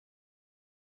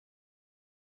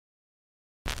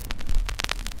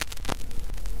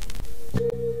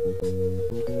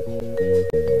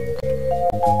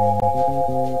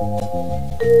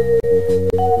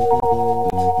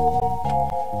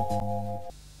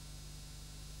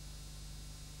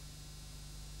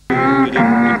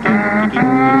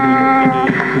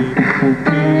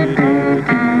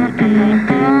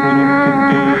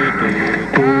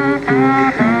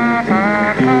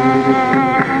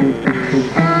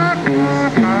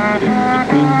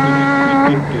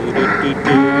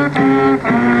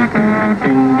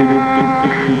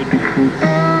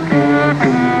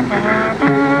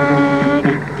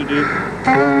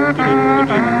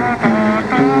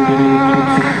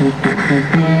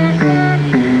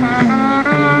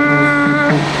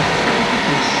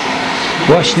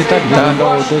Właśnie tak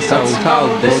wyglądało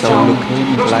Dessau looked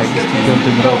like w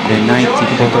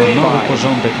 1995 roku. Nowy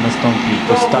porządek nastąpił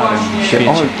po starym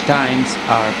świecie.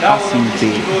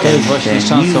 To jest właśnie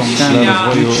szansą dla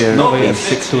rozwoju nowej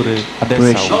architektury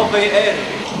Dessau.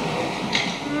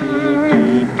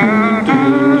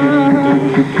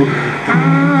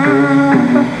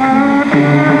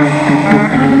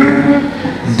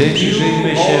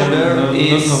 Przyjrzyjmy się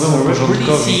nowemu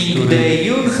porządkowi, który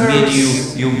zmienił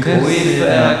Junkersy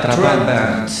na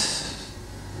Trabant.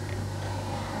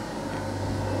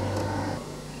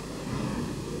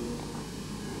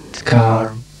 The car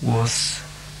was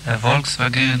a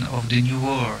Volkswagen of the New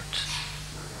World.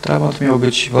 Trabant miał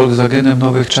być Volkswagenem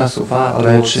nowych czasów,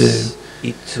 ale czy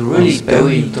on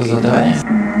spełnił to zadanie?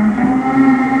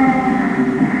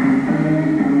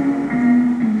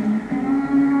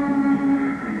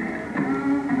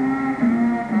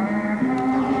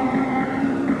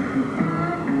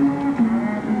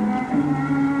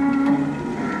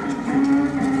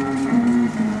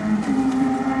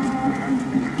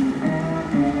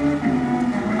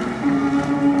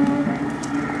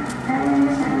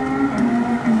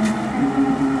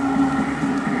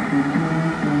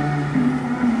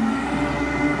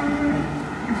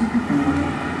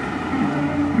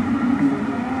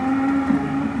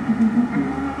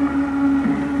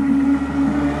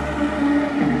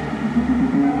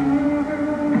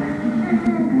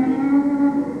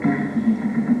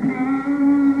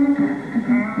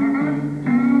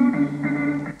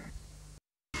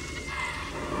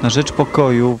 Na rzecz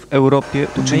pokoju w Europie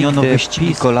uczyniono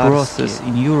wyścigi kolarskie.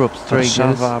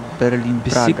 Warszawa, Berlin,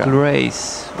 Praga.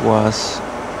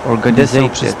 Dessau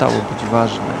przestało być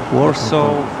ważne. Warsaw,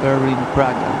 Berlin,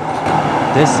 Praga.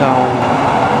 Dessau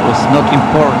was not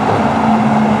important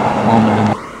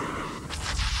only.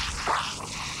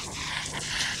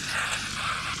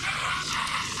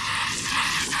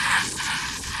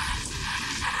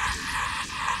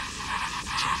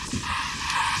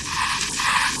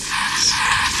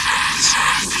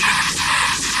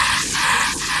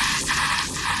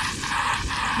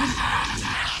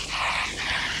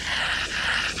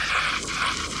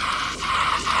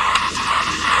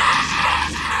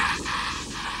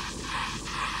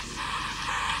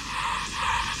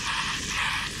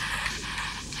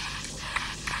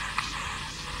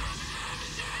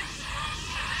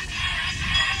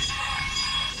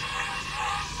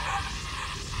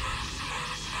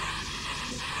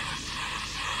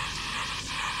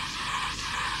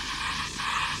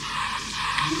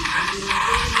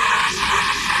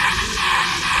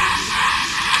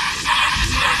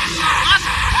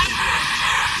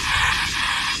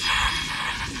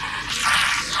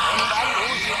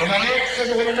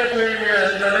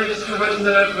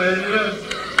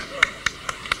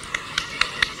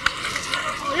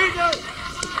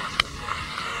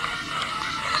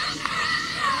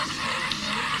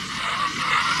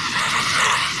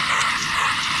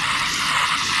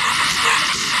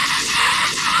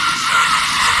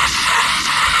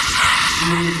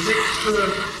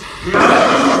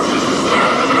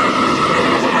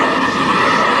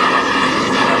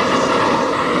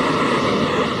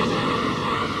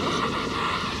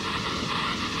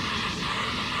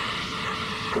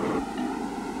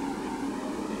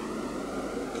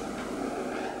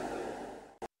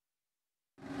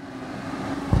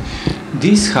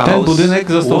 Ten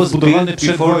budynek został zbudowany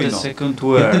przed wojną.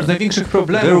 Jednym z największych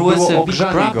problemów było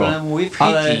ogrzanie go,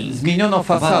 ale zmieniono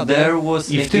fasadę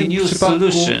i w tym przypadku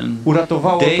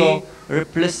uratowało to. W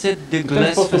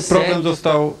ten sposób problem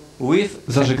został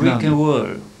zażegnany.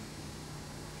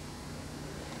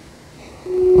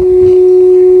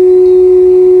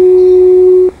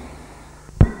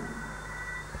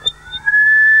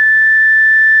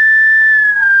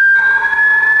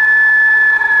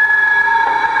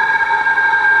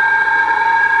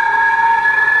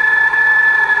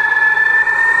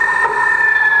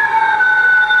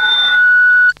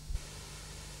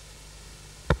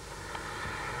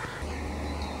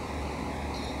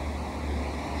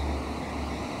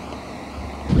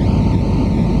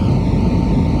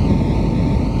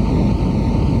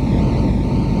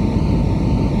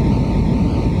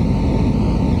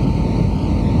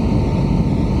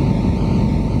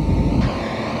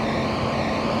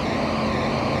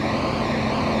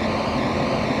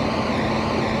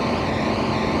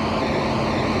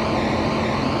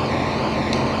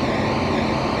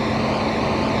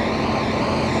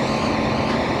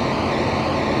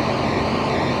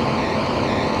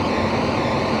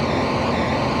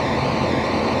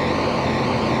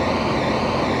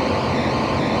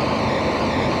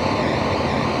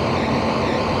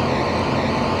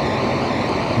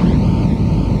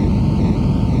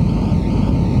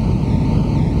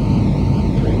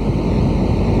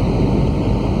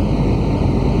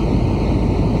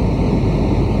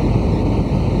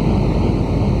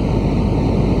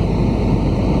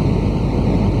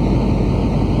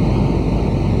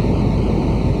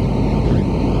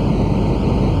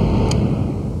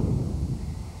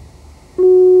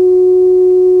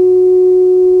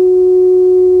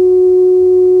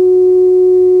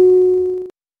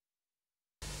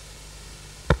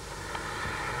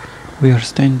 We are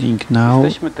standing now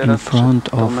in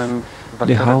front of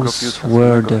the house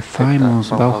where the famous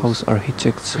Bauhaus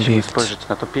architects lived.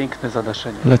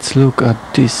 Let's look at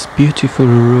this beautiful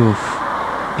roof.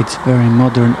 It's very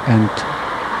modern and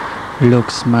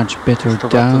looks much better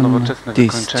than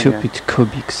these stupid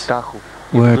cubics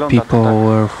where people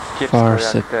were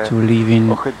forced to live in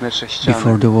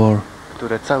before the war.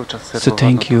 So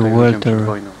thank you,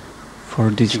 Walter,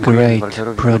 for this great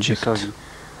project.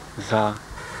 Za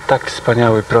tak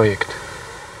wspaniały projekt.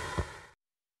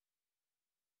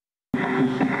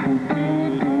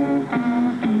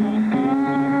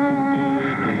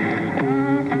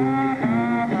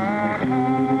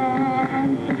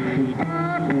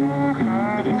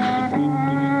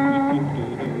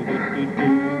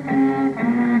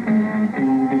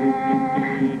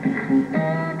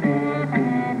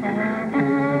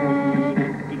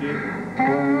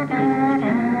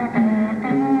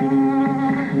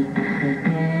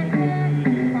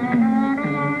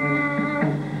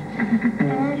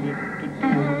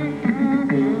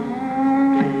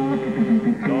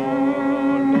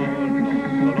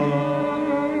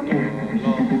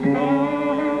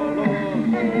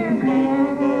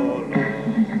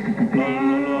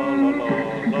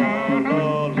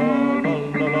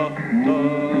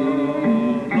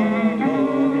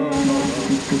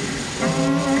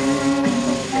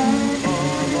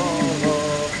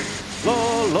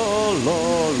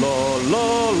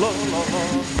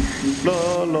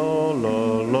 La la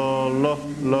la la la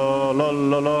la la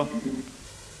la la.